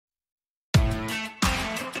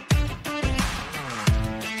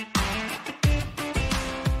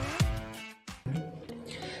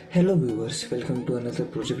Hello viewers, welcome to another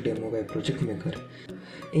project demo by Project Maker.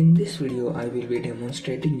 In this video, I will be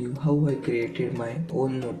demonstrating you how I created my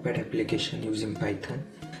own notepad application using Python.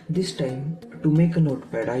 This time, to make a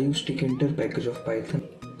notepad, I use tkinter package of Python.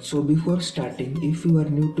 So before starting, if you are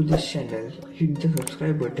new to this channel, hit the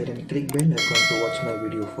subscribe button and click bell icon to watch my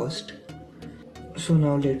video first. So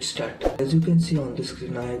now let's start. As you can see on the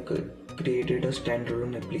screen, I have created a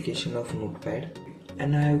standalone application of notepad.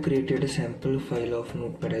 And I have created a sample file of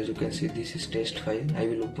notepad. As you can see, this is test file. I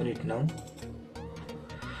will open it now.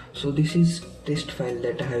 So this is test file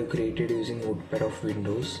that I have created using notepad of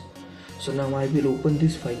Windows. So now I will open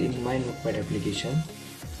this file in my notepad application.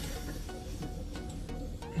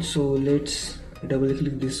 So let's double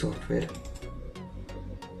click this software.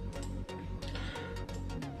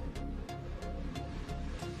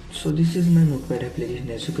 So this is my notepad application.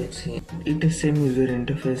 As you can see, it has same user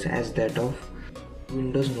interface as that of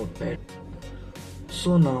Windows Notepad.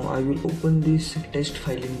 So now I will open this test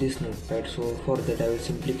file in this notepad. So for that I will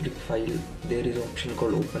simply click file. There is an option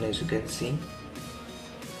called open. As you can see,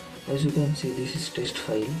 this is test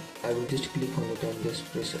file. I will just click on it and just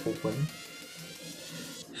press open.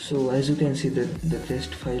 So as you can see, the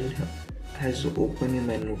test file has opened in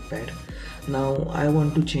my notepad. Now I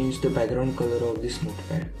want to change the background color of this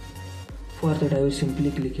notepad. For that I will simply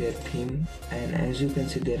click here theme, and as you can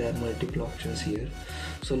see there are multiple options here.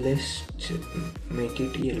 So let's make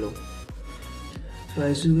it yellow. So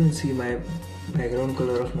as you can see, my background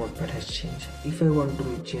color of notepad has changed. If I want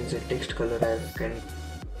to change the text color, I can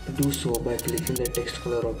do so by clicking the text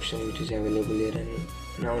color option which is available here.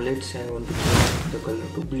 And now let's say I want to change the color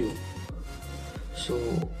to blue.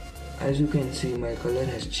 So as you can see, my color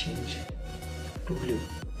has changed to blue.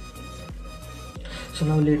 So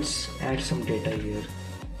now let's add some data here.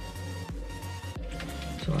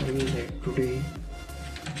 So I will write today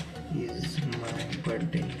is my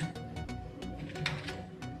birthday.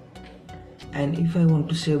 And if I want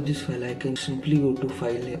to save this file, I can simply go to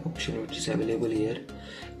file option which is available here.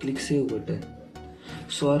 Click save button.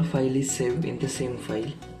 So our file is saved in the same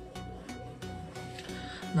file.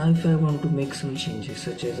 Now if I want to make some changes,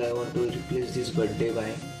 such as I want to replace this birthday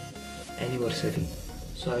by anniversary,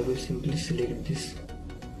 so I will simply select this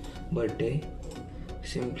birthday,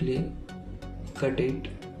 simply cut it,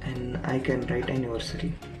 and I can write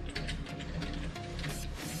anniversary.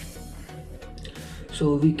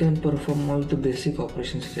 So we can perform all the basic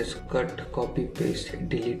operations such as cut, copy, paste,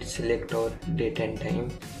 delete, select, or date and time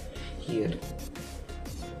here.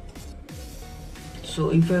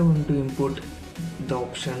 So if I want to import the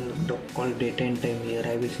option called date and time here,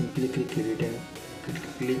 I will simply click it and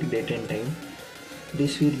click date and time.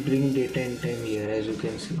 This will bring date and time here, as you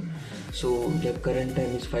can see. So the current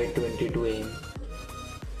time is 5:22 AM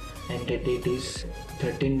and the date is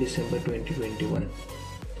 13 December 2021.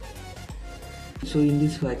 So in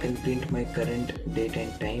this way I can print my current date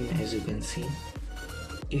and time, as you can see.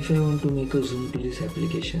 If I want to make a zoom to this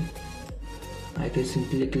application, I can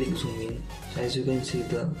simply click zoom in. So as you can see,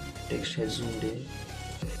 the text has zoomed in.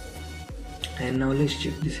 And now let's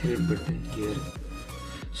check this help button here.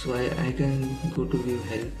 So I can go to view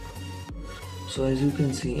help. So as you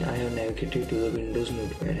can see, I have navigated to the Windows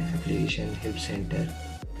Notepad application help center.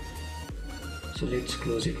 So let's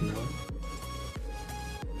close it now.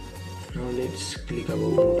 Now let's click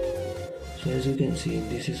about. So as you can see,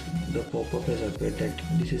 this is the pop-up has appeared that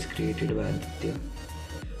this is created by Aditya,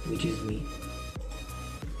 which is me.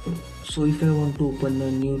 So if I want to open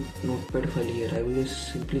a new notepad file here, I will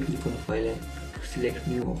just simply click on file and select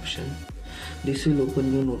new option. This will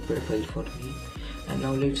open new notepad file for me. And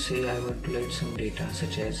now let's say I want to write some data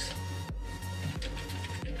such as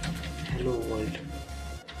hello world.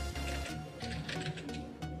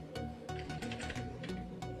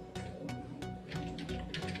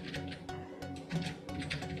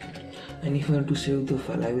 And if I want to save the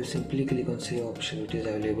file, I will simply click on save option which is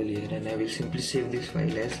available here, and I will simply save this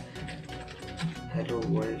file as hello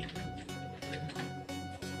world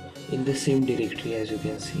in the same directory, as you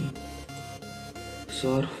can see.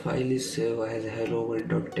 So our file is saved as hello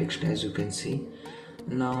world.txt, as you can see.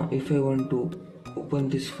 Now if I want to open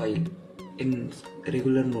this file in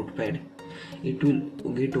regular notepad, it will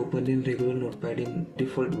get opened in regular notepad in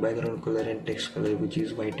default background color and text color, which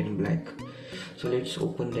is white and black. So let's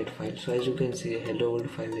open that file. So as you can see, hello world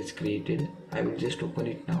file is created. I will just open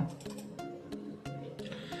it now.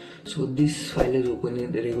 So this file is open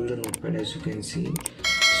in the regular notepad, as you can see.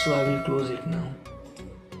 So I will close it now.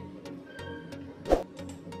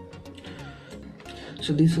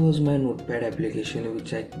 So this was my notepad application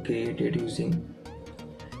which I created using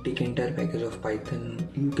tkinter package of Python.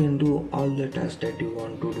 You can do all the tasks that you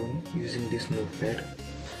want to do using this notepad.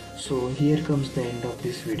 So here comes the end of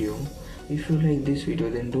this video. If you like this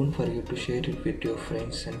video, then don't forget to share it with your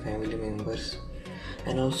friends and family members,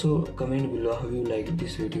 and also comment below how you like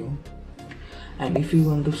this video. And if you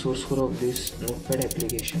want the source code of this notepad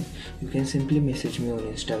application, you can simply message me on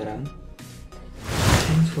Instagram.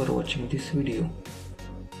 Thanks for watching this video.